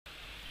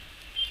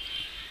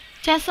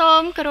ចាសូ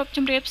មគោរព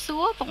ជំរាបសួ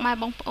រពុកម៉ែ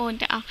បងប្អូន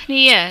ទាំងអស់គ្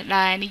នា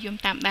ដែលនិយម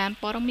តាមដាន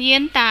ព័ត៌មា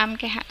នតាម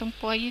គេហទំ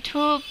ព័រ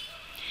YouTube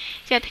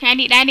ចាថ្ងៃ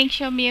នេះដែរនាងខ្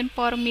ញុំមាន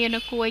ព័ត៌មាន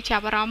គួរចា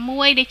ប់អារម្មណ៍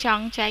មួយដែលច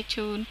ង់ចែក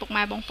ជូនពុក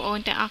ម៉ែបងប្អូន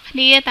ទាំងអស់គ្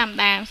នាតាម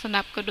ដានសម្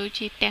រាប់ក៏ដូច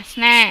ជាទស្ស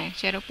នា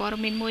ចាព័ត៌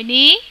មានមួយ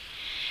នេះ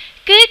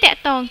គឺតក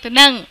តងទៅ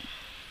នឹង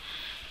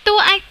តួ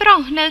ឯកប្រុស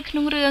នៅក្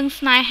នុងរឿង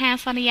ស្នេហា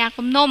សន្យា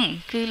គំនុំ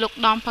គឺលោក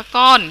ដំផក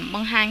នប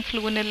ង្ហាញខ្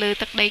លួននៅលើ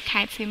ទឹកដី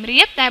ខេត្តសៀម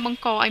រាបដែលប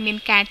ង្កឲ្យមាន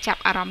ការចា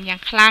ប់អារម្មណ៍យ៉ា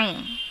ងខ្លាំង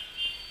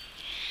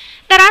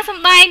តារាស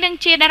ម្ដែងនិង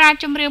ជាតារា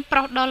ចម្រៀងប្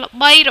រុសដ៏ល្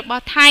បីរប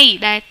ស់ថៃ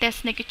ដែលទស្ស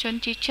និកជន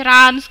ជាច្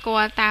រើនស្គា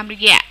ល់តាមរ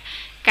យៈ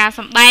ការស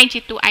ម្ដែងជា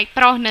តួឯក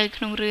ប្រុសនៅ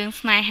ក្នុងរឿង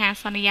ស្នេហា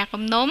សន្យា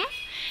គំនុំ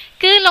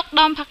គឺលោក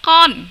ដំផក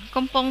ន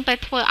កំពុងតែ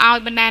ធ្វើឲ្យ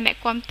បណ្ដាអ្នក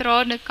គាំទ្រ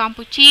នៅកម្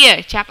ពុជា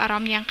ចាប់អារ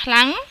ម្មណ៍យ៉ាងខ្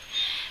លាំង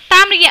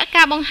តាមរយៈ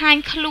ការបង្ហាញ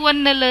ខ្លួន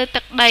នៅលើ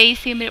ទឹកដី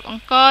សៀមរាបអ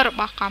ង្គររ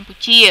បស់កម្ពុ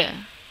ជា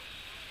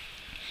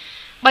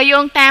បើយោ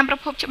ងតាមប្រ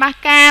ភពច្បាស់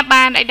ការ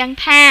បានឲ្យដឹង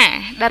ថា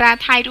តារា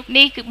ថៃរូប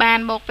នេះគឺបាន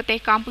មកប្រទេស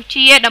កម្ពុ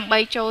ជាដើម្បី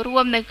ចូលរួ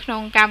មនៅក្នុ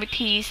ងកម្មវិ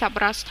ធីសប្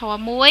បុរសធ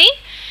ម៌មួយ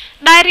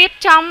ដែលរៀប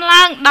ចំ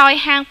ឡើងដោយ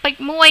ហាងពេជ្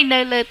រមួយនៅ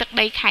លើទឹក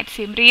ដីខេត្ត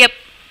សៀមរាប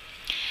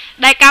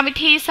ដែលកម្មវិ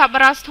ធីសប្បុ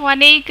រសធម៌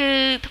នេះគឺ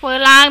ធ្វើ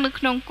ឡើងនៅ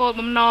ក្នុងគោល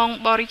បំណង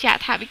បរិច្ចាគ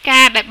ថវិកា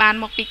ដែលបាន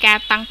មកពីការ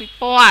តាំងពិ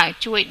ព័រណ៍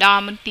ជួយដ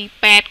ល់មន្ទីរ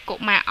ពេទ្យកុ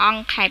មារអង្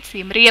គខេត្ត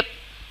សៀមរាប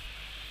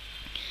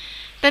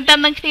ទន្ទឹម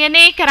នឹងគ្នា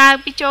នេះក្រៅ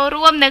ពីចូល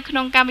រួមនៅក្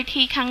នុងកម្មវិ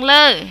ធីខាង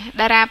លើ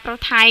តារាប្រុស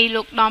ថៃ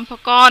លោកដំផ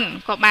កន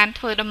ក៏បាន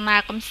ធ្វើដំណើ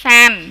រកម្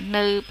សាន្ត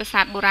នៅប្រា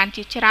សាទបុរាណ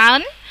ជាច្រើន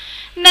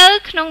នៅ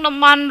ក្នុងតំ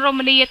បន់រ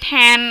មណីយដ្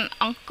ឋាន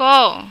អង្គ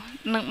រ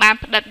និងបាន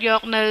ផ្តិតយ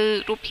កនៅ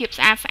រូបភាព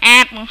ស្អា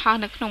តៗបង្ហោះ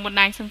នៅក្នុងបណ្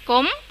ដាញសង្គ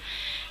ម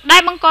ដែ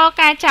លបង្ក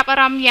ការចាប់អា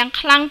រម្មណ៍យ៉ាង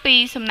ខ្លាំងពី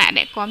សំណាក់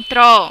អ្នកគាំទ្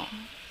រ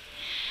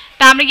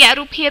តាមរយៈ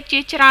រូបភាពជា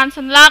ច្រើន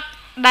សន្លឹក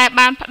ដែល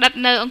បានផ្តិត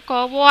នៅអង្គ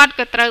រវត្ត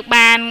ក៏ត្រូវ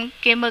បាន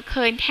គេមើល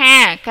ឃើញថា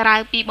ក្រៅ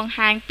ពីបង្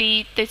ហាញពី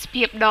ទេស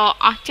ភាពដ៏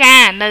អស្ចា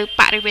រ្យនៅ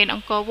បរិវេណអ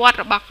ង្គរវត្ត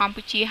របស់កម្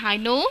ពុជាហើយ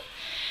នោះ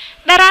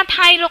តារា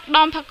ថៃលោក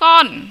ដំផក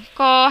ន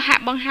ក៏ហា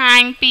ក់បង្ហា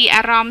ញពី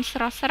អារម្មណ៍ស្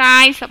រស់ស្រា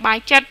យសប្បាយ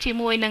ចិត្តជា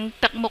មួយនឹង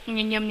ទឹកមុខញ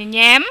ញឹមញ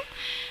ញែម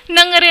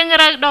និងរឿង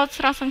រ៉ាវដ៏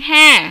ស្រស់សង្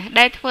ហា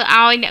ដែលធ្វើ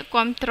ឲ្យអ្នក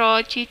គាំទ្រ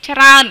ជាច្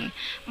រើន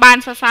បាន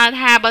សរសើរ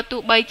ថាបើ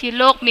ទោះបីជា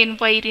លោកមាន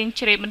វ័យរៀង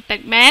ជ្រេបន្តិច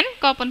មែន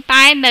ក៏ប៉ុន្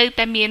តែនៅ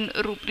តែមាន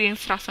រូបរាង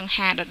ស្រស់សង្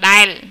ហាដ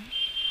ដែល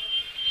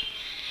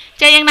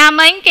យ៉ាងណា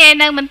មិញគេ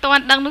នៅមិនទា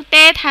ន់ដឹងនោះ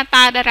ទេថា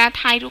តើតារា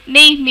ថៃរូប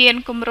នេះមាន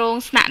គម្រោង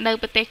ស្នាក់នៅ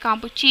ប្រទេសក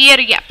ម្ពុជា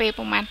រយៈពេល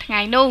ប្រហែលថ្ងៃ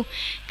នោះ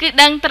គឺ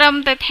ដឹងត្រឹម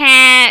តែថា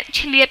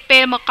ឆ្លៀតពេ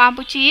លមកកម្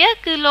ពុជា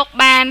គឺលោក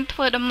បានធ្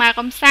វើដំណើរ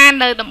កម្សាន្ត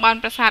នៅតំបន់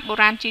ប្រាសាទបុ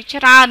រាណជា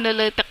ច្រើននៅ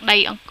លើទឹកដី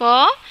អង្គ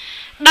រ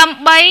ដើម្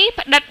បី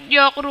ផ្តិតយ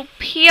ករូប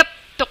ភាព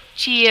ទុក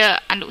ជា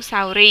អនុស្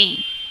សាវរី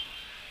យ៍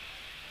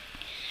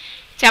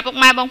ចាពុក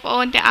ម៉ែបងប្អូ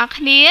នទាំងអស់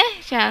គ្នា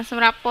ចាស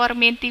ម្រាប់ព័ត៌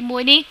មានទី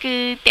1នេះគឺ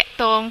តក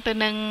តងទៅ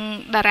នឹង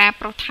តារា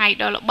ប្រុសថៃ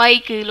ដ៏ល្បី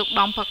គឺលោក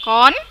ដំផក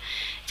ន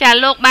ចា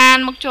លោកបាន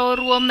មកចូល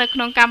រួមនៅក្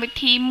នុងកម្មវិ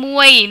ធី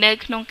មួយនៅ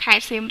ក្នុងខេ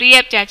ត្តសៀមរា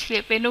បចាឆ្លៀ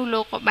តពេលនោះ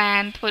លោកក៏បា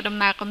នធ្វើដំ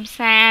ណើរកម្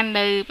សាន្ត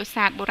នៅប្រា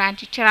សាទបុរាណ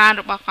ជាច្រើន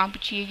របស់កម្ពុ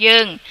ជាយើ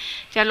ង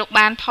ចាលោក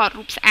បានថត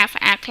រូបស្អា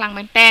តខ្លាំង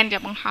មែនទែនចា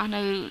បង្ហោះ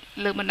នៅ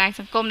លើបណ្ដាញ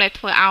សង្គមដែល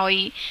ធ្វើឲ្យ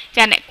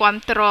ចាអ្នកគាំ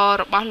ទ្រ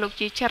របស់លោក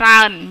ជាច្រើ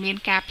នមាន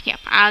ការភ្ញា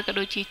ក់ផ្អើលក៏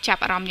ដូចជាចា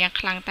ប់អារម្មណ៍យ៉ាង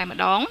ខ្លាំងតែម្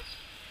ដង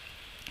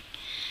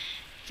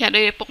ចា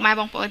ដោយពុកម៉ែ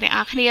បងប្អូនទាំងអ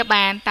ស់គ្នា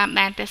បានតាម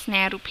ដានទស្ស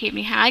នារូបភាព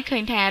នេះហើយឃើ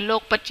ញថាលោ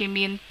កពិតជា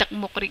មានទឹក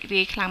មុខរីក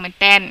រាយខ្លាំងមែន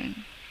ទែន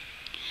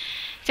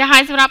ចាហើ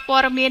យសម្រាប់ព័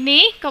ត៌មាន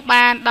នេះក៏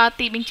បានដល់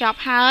ទីបញ្ចប់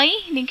ហើយ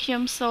នាងខ្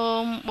ញុំសូ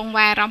មបង្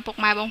វែរអារម្មណ៍ពុក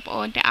ម៉ែបងប្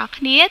អូនទាំងអស់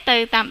គ្នាទៅ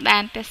តាមដា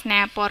នទស្សនា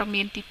ព័ត៌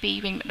មានទី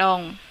2វិញម្ដ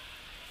ង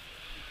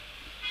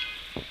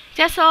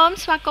ចាសូម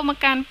ស្វាគមន៍មក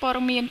កាន់ព័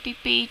ត៌មានទី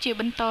2ជា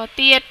បន្ត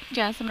ទៀត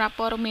ចាសម្រាប់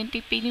ព័ត៌មានទី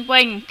2នេះ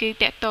វិញគឺ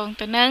តកតង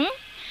ទៅនឹង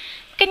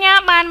កញ្ញា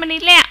បានមនី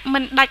លក្ខមិ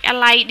នដាច់អា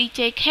ឡ័យ DJ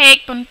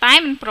Cake ប៉ុន្តែ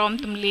មិនព្រម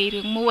ទម្លាយ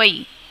រឿងមួយ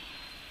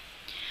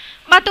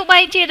បើទោះបី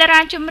ជាតា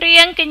រាចម្រៀ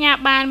ងកញ្ញា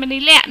បានមនី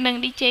លក្ខនិង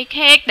DJ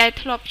Cake ដែល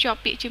ធ្លាប់ជាប់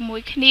ពាក្យជាមួយ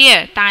គ្នា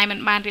តែមិន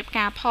បានរៀប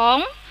ការផង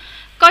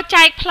ក៏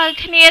ចែកផ្លូវ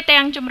គ្នា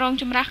ទាំងចម្រូង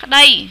ចម្រាសក្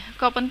តី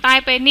ក៏ប៉ុន្តែ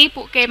ពេលនេះ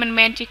ពួកគេមិន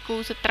មែនជាគូ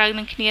សត្រូវ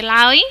នឹងគ្នា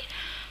ឡើយ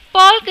ព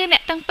លគឺអ្ន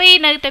កទាំងពីរ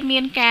នៅតែមា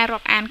នការរា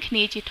ប់អានគ្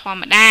នាជាធម្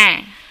មតា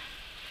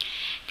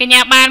កញ្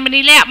ញាបានម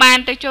នីលក្ខបាន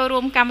ទៅចូលរួ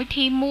មកម្មវិ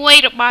ធីមួយ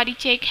របស់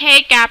DJ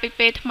Cake កាលពី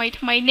ពេលថ្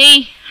មីនេះ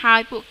ហើ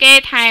យពួកគេ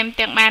ថែម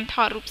ទាំងបានថ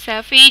តរូប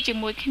selfie ជា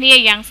មួយគ្នា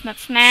យ៉ាងស្និទ្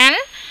ធស្នាល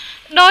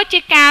ដូចជា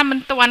ការមិន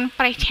ទាន់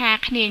ប្រេះឆា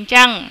គ្នាអញ្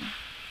ចឹង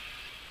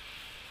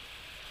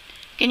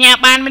កញ្ញា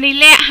បានមនី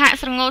លក្ខហាក់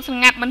ស្រងោលស្រ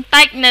ងាត់បន្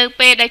តិចនៅ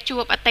ពេលដែលជួ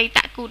បអតីត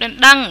គូដណ្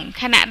ដឹង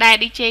ខណៈដែល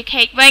DJ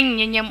Cake វិញ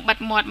ញញឹមបិទ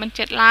មាត់មិន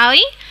ចិត្តឡើយ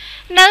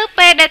នៅ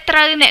ពេលដែលត្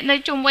រូវអ្នកនៅ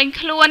ជុំវិញ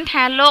ខ្លួន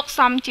ថាលោក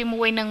សំជា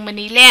មួយនឹងម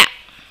នីលក្ខ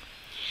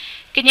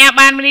កញ្ញា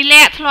បានមនីល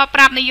ក្ខធ្លាប់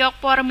ប្រាប់នាយក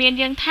ព័ត៌មាន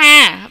យើងថា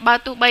បើ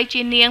ទោះបី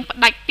ជានាងផ្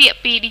ដាច់ពាក្យ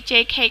ពី DJ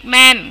Cake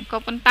Man ក៏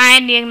ប៉ុន្តែ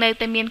នាងនៅ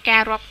តែមានកា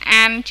ររាប់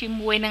អានជា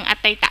មួយនឹងអ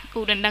តីត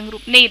គូដណ្ដឹងរូ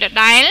បនេះដ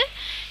ដែល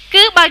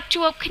គឺបើ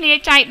ជួបគ្នា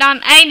ចៃដន្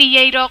យអីនិ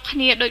យាយរកគ្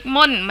នាដូច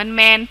មុនមិន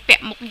មែនពា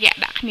ក់មុខយៈ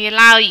ដាក់គ្នា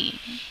ឡើយ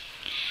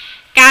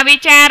ការវិ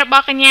ចាររប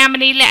ស់កញ្ញាម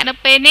នីលក្ខនៅ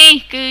ពេលនេះ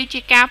គឺ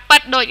ជាការប៉ັ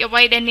ດដូចអ្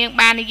វីដែលនាង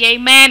បាននិយាយ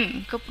មែន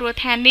ក៏ព្រោះ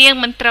ថានាង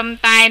មិនត្រឹម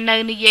តែនៅ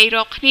និយាយរ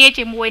កគ្នា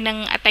ជាមួយនឹង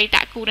អតីត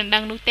គូដណ្ដឹ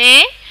ងនោះទេ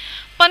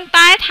ប៉ុន្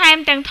តែថែម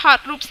ទាំងថត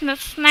រូបស្និទ្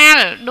ធស្នាល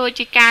ដូច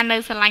ជាការនៅ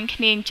ស្រឡាញ់គ្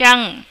នាអញ្ចឹង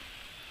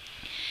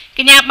ក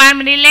ញ្ញាបាន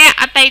មនីលក្ខ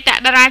អតីត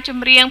តារាច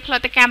ម្រៀងផលិ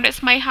តកម្មរ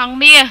ស្មីហង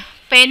មាស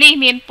ពេលនេះ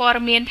មានព័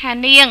ត៌មានថា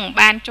នាង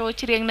បានចូល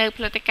ច្រៀងនៅផ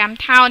លិតកម្ម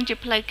ថោនជា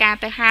ផ្លូវការ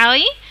ទៅហើយ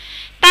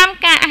តាម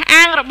ការអះ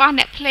អាងរបស់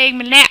អ្នកភ្លេង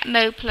ម្នាក់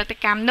នៅផលិត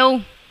កម្មនោះ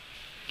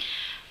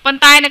ប៉ុន្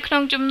តែនៅក្នុ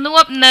ងជំនួ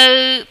បនៅ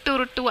ទូ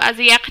រទស្សន៍អា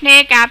ស៊ីអាគ្នេ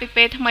យ៍កាលពី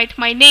ពេលថ្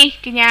មីនេះ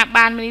កញ្ញា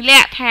បានមនីល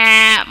ក្ខថា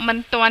មិន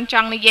ទាន់ច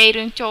ង់និយាយ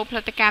រឿងចូលផ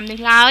លិតកម្មនេះ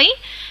ឡើយ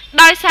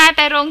ដោយសារ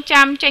តែរង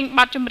ចាំចេញប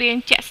ទចម្រៀង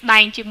ជាក់ស្ដែ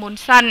ងជាមុន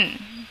សិន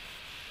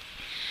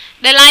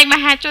ដែលឡាយម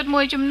ហាជន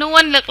មួយចំនួ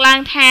នលើកឡើង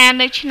ថា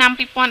នៅឆ្នាំ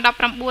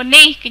2019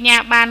នេះកញ្ញា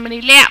បានមនី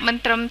លក្ខមិន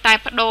ត្រឹមតែ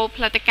បដូរផ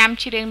លិតកម្ម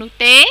ច្រៀងនោះ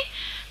ទេ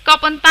ក៏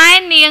ប៉ុន្តែ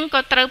នាង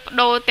ក៏ត្រូវប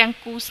ដូរទាំង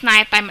គូស្នេ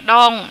ហ៍តែម្ដ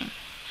ង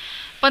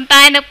ប៉ុន្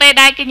តែនៅពេល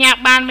ដែលកញ្ញា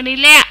បានមនី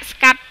លក្ខស្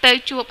កាត់ទៅ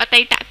ជួបអ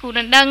តីតគូដ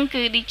ណ្ដឹង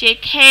គឺ DJ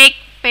Cake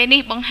ពេល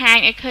នេះបង្ហាញ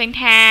ឲ្យឃើញ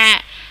ថា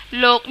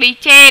លោក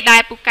DJ ដែ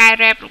លពូកែ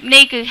រ៉េបរូប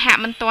នេះគឺហា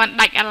ក់មិនទាន់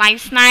ដាច់អាឡ័យ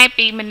ស្នេហ៍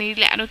ពីមនី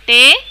លក្ខនោះ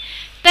ទេ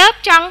ទើប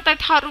ចង់ទៅ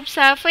ថតរូប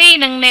selfie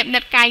និងនេបនិ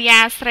តកាយា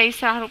ស្រី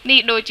ស្រស់រូបនេះ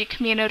ដូចជា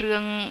គ្មានរឿ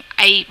ង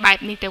អីបែប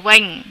នេះទៅវិ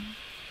ញ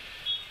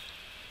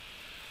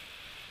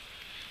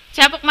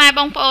ចាពុកម៉ែប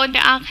ងប្អូន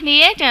ទាំងអស់គ្នា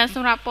ចាស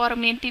ម្រាប់ព័ត៌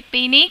មានទី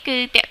2នេះគឺ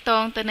តាក់ទ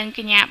ងទៅនឹងក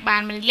ញ្ញាបា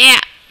នមនីល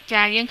ក្ខ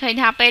ចាយើងឃើញ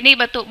ថាពេលនេះ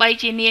បើទោះបី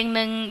ជានាង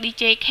នឹង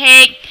DJ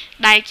Cake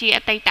ដែលជាអ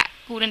តីត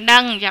គូដណ្ដឹ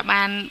ងចា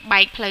បានបែ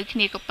កផ្លូវគ្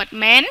នាក៏ពិត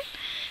មែន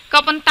ក៏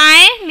ប៉ុន្តែ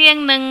នាង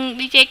នឹង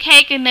DJ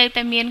Cake គឺនៅ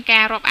តែមាន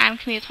ការរាប់អាន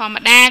គ្នាធម្ម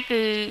តា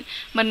គឺ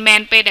មិនមែ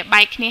នពេលដែល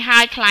បែកគ្នាហើ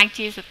យខ្លាច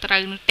ជាសត្រូ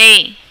វនោះទេ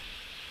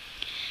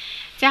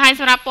ចាហើយ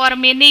សម្រាប់ព័ត៌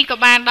មាននេះក៏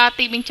បានដល់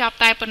ទីបញ្ចប់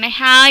តែប៉ុណ្ណេះ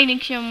ហើយនាង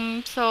ខ្ញុំ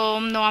សូម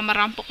នាំអា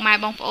រម្មណ៍ពុកម៉ែ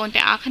បងប្អូន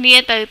ទាំងអស់គ្នា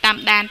ទៅតាម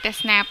ដានទស្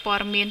សនាព័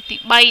ត៌មានទី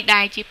3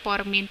ដែលជាព័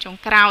ត៌មានចុង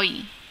ក្រោយ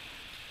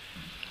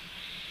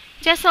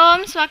ចាសូម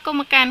ស្វាគមន៍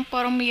មកកាន់ព័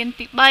ត៌មាន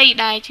ទី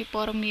3ដែលជា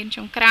ព័ត៌មាន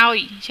ចុងក្រោយ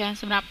ចា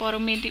សម្រាប់ព័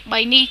ត៌មានទី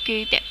3នេះគឺ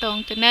តាក់ទង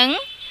ទៅនឹង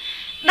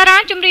តារា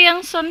ចម្រៀង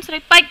សុនស្រី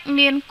ពេជ្រ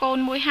មានកូន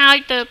មួយហើយ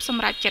ទើបស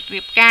ម្រេចចិត្ត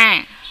រៀបការ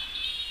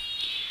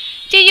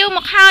ជាយូរម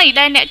កហើយ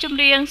ដែលអ្នកចម្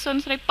រៀងសុន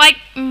ស្រីពេជ្រ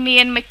មា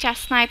នម្ចាស់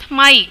ស្នេហ៍ថ្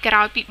មីក្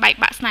រោយពីបែក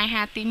បាក់ស្នេ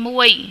ហាទី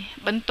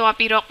1បន្ទាប់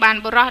ពីរកបាន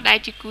បរិះដែល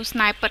ជាគូស្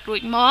នេហ៍ពិតរួ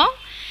ចមក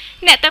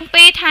អ្នកទាំង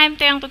ពីរថែម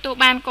ទាំងទទួល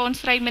បានកូន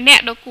ស្រីម្នា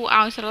ក់ដ៏គួរ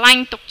ឲ្យស្រឡា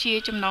ញ់ទុកជា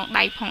ចំណង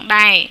ដៃផង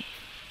ដែរ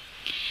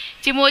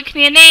ជាមួយគ្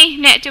នានេះ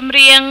អ្នកចម្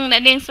រៀងអ្ន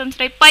កនាងសុន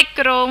ស្រីពេជ្រ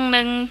ក្រុង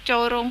នឹងចូ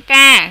លរោង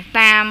ការ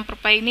តាមប្រ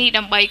ពៃណី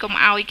ដើម្បីកុំ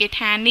ឲ្យគេ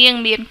ថានាង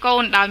មានកូ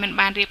នដោយមិន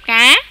បានរៀប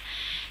ការ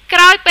ក្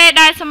រោយពេល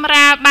ដែលសម្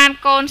រាលបាន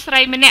កូនស្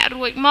រីម្នាក់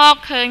រួចមក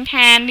ឃើញ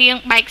ថានាង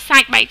បែកសា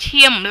ច់បែក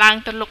ឈាមឡើង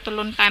ទលុកទល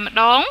ន់តែម្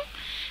ដង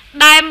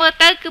ដែលមើល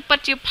ទៅគឺពិត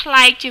ជាប្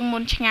លែកជាងមុ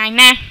នឆ្ងាយ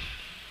ណាស់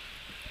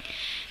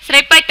ស្រី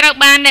ពេជ្រត្រូវ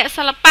បានអ្នក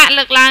សិល្បៈ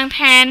លើកឡើង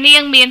ថានា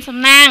ងមានសំ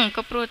ណាង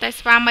ក៏ព្រោះតែ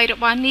ស្វាមីរ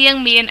បស់នាង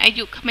មានអា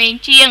យុក្មេង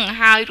ជាង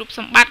ហើយរូបស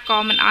ម្បត្តិក៏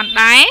មិនអន់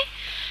ដែរ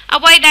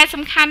អ្វីដែល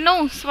សំខាន់នោះ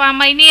ស្វា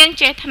មីនាង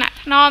ចេះថ្នាក់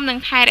ថ្នមនិង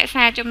ថែរក្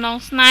សាចំណង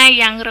ស្នេហ៍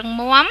យ៉ាងរឹង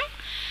មាំ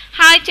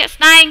ហើយជាក់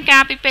ស្ដែងកា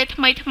លពីពេល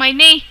ថ្មី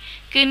នេះ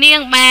គឺនាង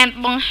បាន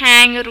បង្ហា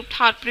ញរូបថ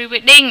ត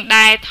pre-wedding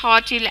ដែលថត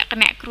ជាលក្ខ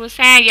ណៈគ្រួ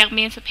សារយ៉ាង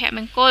មានសុភម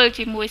ង្គល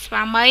ជាមួយស្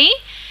វាមី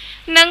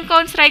និងកូ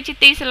នស្រីជា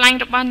ទីស្រឡាញ់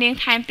របស់នាង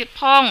ថែមទៀត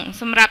ផង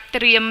សម្រាប់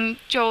ត្រៀម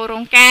ចូលរោ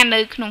ងការនៅ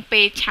ក្នុង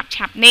ពេល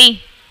ឆាប់នេះ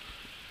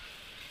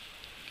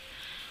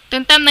ទ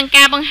ន្ទឹមនឹង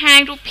ការបង្ហាញ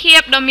រូបភាព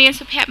ដ៏មាន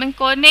សុភមង្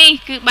គលនេះ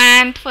គឺបា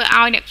នធ្វើ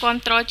ឲ្យអ្នកគាំ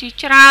ទ្រជា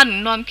ច្រើន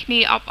នាំគ្នា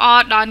អបអរ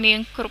ដល់នាង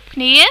គ្រប់គ្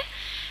នា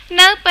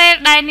នៅពេល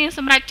ដែលនាងស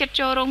ម្រេចចិត្ត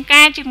ចូលរោង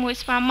ការជាមួយ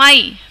ស្វាមី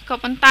ក៏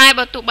ប៉ុន្តែ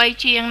បើទោះបី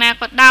ជាយ៉ាងណា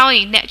ក៏ដោយ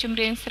អ្នកចម្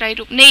រៀងស្រី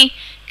រូបនេះ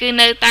គឺ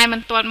នៅតែមិ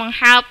នទាន់បង្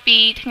ហើបពី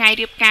ថ្ងៃ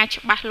រៀបការ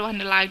ច្បាស់លាស់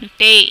នៅឡើយនោះ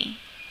ទេ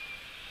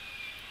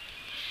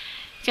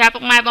ចាពុ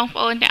កម៉ែបងប្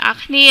អូនទាំងអ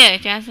ស់គ្នា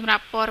ចាសម្រា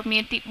ប់ព័ត៌មា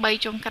នទី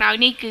3ចុងក្រោយ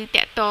នេះគឺ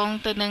តាក់ទង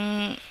ទៅនឹង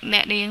អ្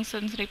នកនាងសុ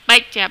នស្រីពេ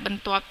ជ្រចាប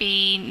ន្ទាប់ពី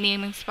នាង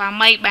និងស្វា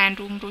មីបាន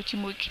រួមរស់ជា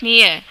មួយគ្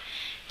នា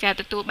ចា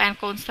ទទួលបាន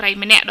កូនស្រី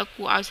ម្នាក់ដ៏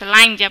គួរឲ្យស្រ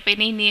ឡាញ់ចាពេល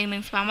នេះនាងនិ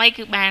ងស្វាមី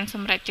គឺបានស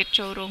ម្រេចចិត្ត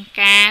ចូលរោង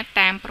ការ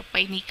តាមប្រ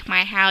ពៃណីខ្មែ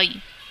រហើយ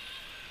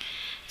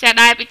ចា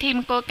ដែលពិធីម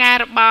ង្គលការ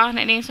របស់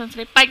អ្នកនាងសុនស្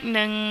រីពេជ្រ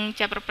នឹង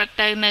ចាប្រព្រឹត្ត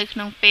ទៅនៅក្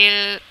នុងពេល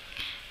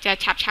ចា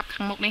ឆាប់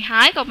ខាងមុខនេះ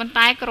ហើយក៏ប៉ុន្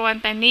តែគ្រាន់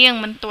តែនាង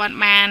មិនទាន់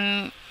បាន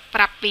ប្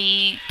រាប់ពី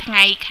ថ្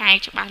ងៃខែ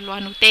ច្បាស់លា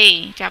ស់នោះទេ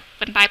ចា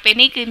ប៉ុន្តែពេល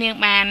នេះគឺនាង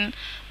បាន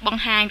ប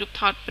ង្ហាញរូប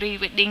ថត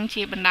pre-wedding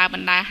ជាបណ្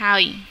ដាហើ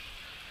យ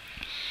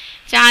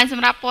ចាស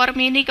ម្រាប់ព័ត៌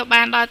មាននេះក៏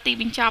បានដល់ទី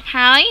បញ្ចប់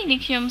ហើយនេះ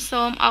ខ្ញុំ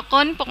សូមអរ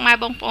គុណពុកម៉ែ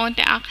បងប្អូន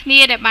ទាំងអស់គ្នា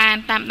ដែលបាន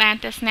តាមដាន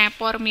ទស្សនា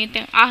ព័ត៌មាន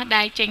ទាំងអស់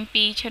ដែលចេញ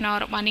ពី Channel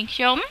របស់នាងខ្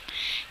ញុំ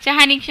ចា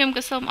ហើយនាងខ្ញុំ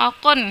ក៏សូមអរ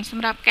គុណស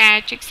ម្រាប់ការ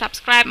ចុច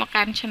Subscribe មក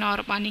កាន់ Channel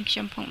របស់នាងខ្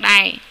ញុំផង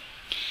ដែរ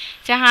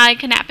ចាហើយ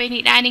គណៈពេល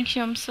នេះដែរនាងខ្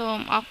ញុំសូម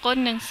អរគុណ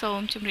និងសូម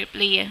ជម្រាប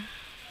លា